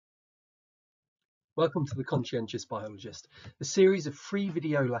Welcome to the Conscientious Biologist, a series of free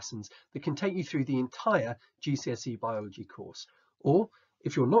video lessons that can take you through the entire GCSE biology course. Or,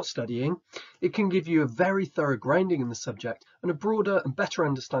 if you're not studying, it can give you a very thorough grounding in the subject and a broader and better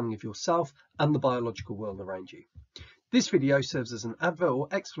understanding of yourself and the biological world around you. This video serves as an advert or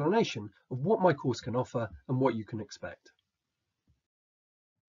explanation of what my course can offer and what you can expect.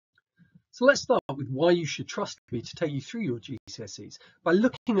 So let's start with why you should trust me to take you through your GCSEs by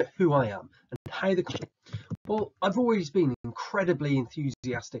looking at who I am and how Well, I've always been incredibly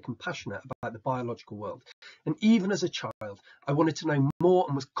enthusiastic and passionate about the biological world. And even as a child, I wanted to know more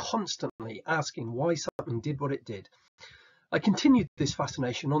and was constantly asking why something did what it did. I continued this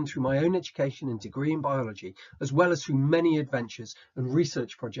fascination on through my own education and degree in biology, as well as through many adventures and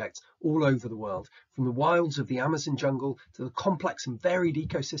research projects all over the world, from the wilds of the Amazon jungle to the complex and varied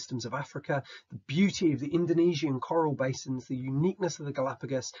ecosystems of Africa, the beauty of the Indonesian coral basins, the uniqueness of the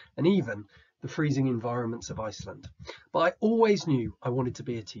Galapagos, and even the freezing environments of Iceland. But I always knew I wanted to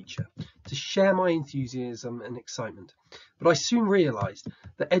be a teacher, to share my enthusiasm and excitement. But I soon realised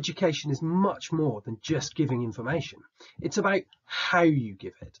that education is much more than just giving information. It's about how you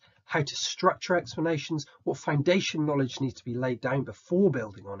give it, how to structure explanations, what foundation knowledge needs to be laid down before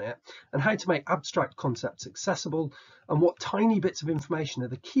building on it, and how to make abstract concepts accessible, and what tiny bits of information are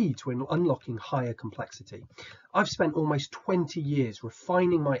the key to unlocking higher complexity. I've spent almost 20 years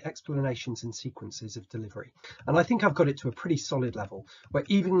refining my explanations and sequences of delivery, and I think I've got it to a pretty solid level where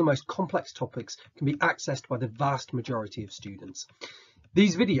even the most complex topics can be accessed by the vast majority of students.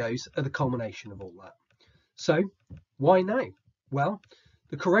 These videos are the culmination of all that. So, why now? Well,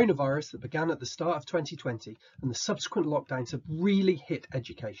 the coronavirus that began at the start of 2020 and the subsequent lockdowns have really hit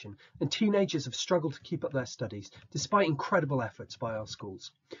education, and teenagers have struggled to keep up their studies despite incredible efforts by our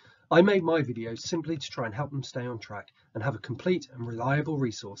schools. I made my videos simply to try and help them stay on track and have a complete and reliable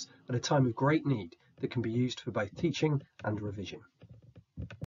resource at a time of great need that can be used for both teaching and revision.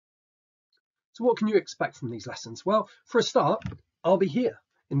 So what can you expect from these lessons? Well, for a start, I'll be here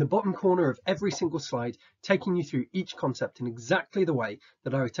in the bottom corner of every single slide, taking you through each concept in exactly the way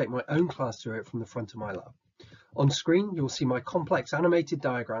that I would take my own class through it from the front of my lab. On screen, you'll see my complex animated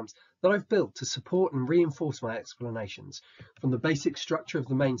diagrams that I've built to support and reinforce my explanations, from the basic structure of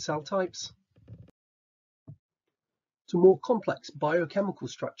the main cell types to more complex biochemical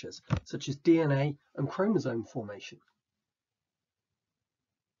structures such as DNA and chromosome formation.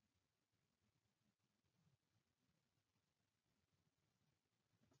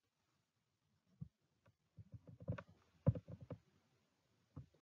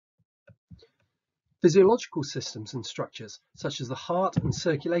 Physiological systems and structures such as the heart and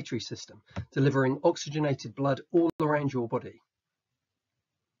circulatory system, delivering oxygenated blood all around your body.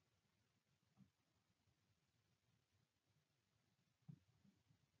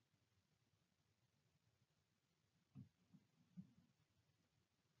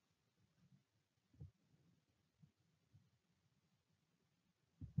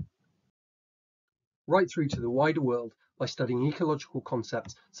 Right through to the wider world by studying ecological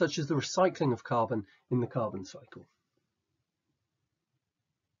concepts such as the recycling of carbon in the carbon cycle.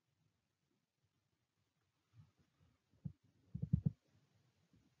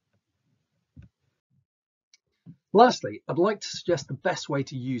 Lastly, I'd like to suggest the best way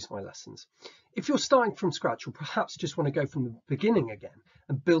to use my lessons. If you're starting from scratch or perhaps just want to go from the beginning again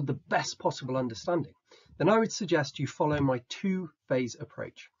and build the best possible understanding, then I would suggest you follow my two-phase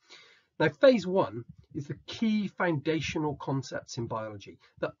approach. Now, phase one is the key foundational concepts in biology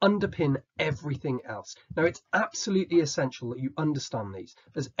that underpin everything else. Now, it's absolutely essential that you understand these,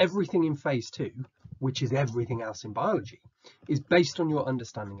 as everything in phase two, which is everything else in biology, is based on your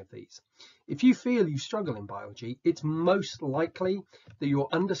understanding of these. If you feel you struggle in biology, it's most likely that your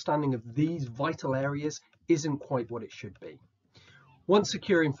understanding of these vital areas isn't quite what it should be. Once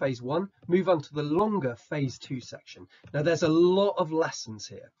secure in phase one, move on to the longer phase two section. Now there's a lot of lessons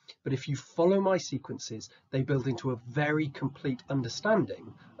here, but if you follow my sequences, they build into a very complete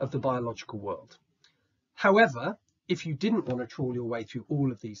understanding of the biological world. However, if you didn't want to trawl your way through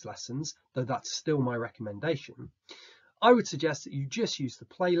all of these lessons, though that's still my recommendation, I would suggest that you just use the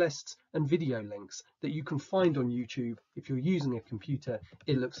playlists and video links that you can find on YouTube. If you're using a computer,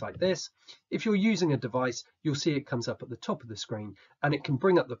 it looks like this. If you're using a device, you'll see it comes up at the top of the screen and it can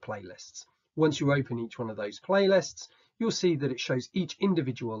bring up the playlists. Once you open each one of those playlists, you'll see that it shows each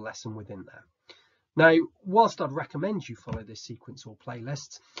individual lesson within there. Now, whilst I'd recommend you follow this sequence or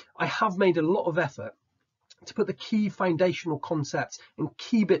playlists, I have made a lot of effort to put the key foundational concepts and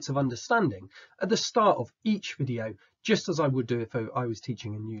key bits of understanding at the start of each video, just as I would do if I was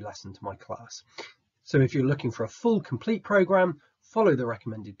teaching a new lesson to my class. So if you're looking for a full complete program, follow the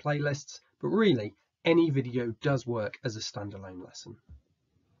recommended playlists, but really any video does work as a standalone lesson.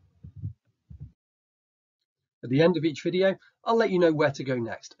 At the end of each video, I'll let you know where to go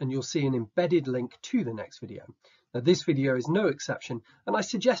next, and you'll see an embedded link to the next video. Now, this video is no exception, and I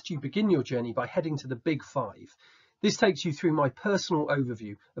suggest you begin your journey by heading to the Big Five. This takes you through my personal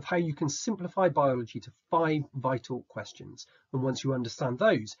overview of how you can simplify biology to 5 vital questions. And once you understand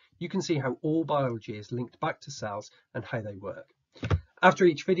those, you can see how all biology is linked back to cells and how they work. After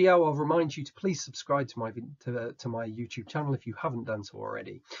each video, I'll remind you to please subscribe to my YouTube channel if you haven't done so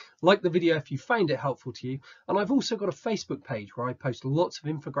already. Like the video if you found it helpful to you, and I've also got a Facebook page where I post lots of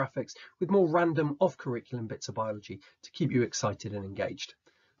infographics with more random off-curriculum bits of biology to keep you excited and engaged.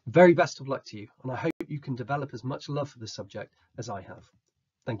 Very best of luck to you, and I hope you can develop as much love for the subject as I have.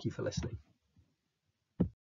 Thank you for listening.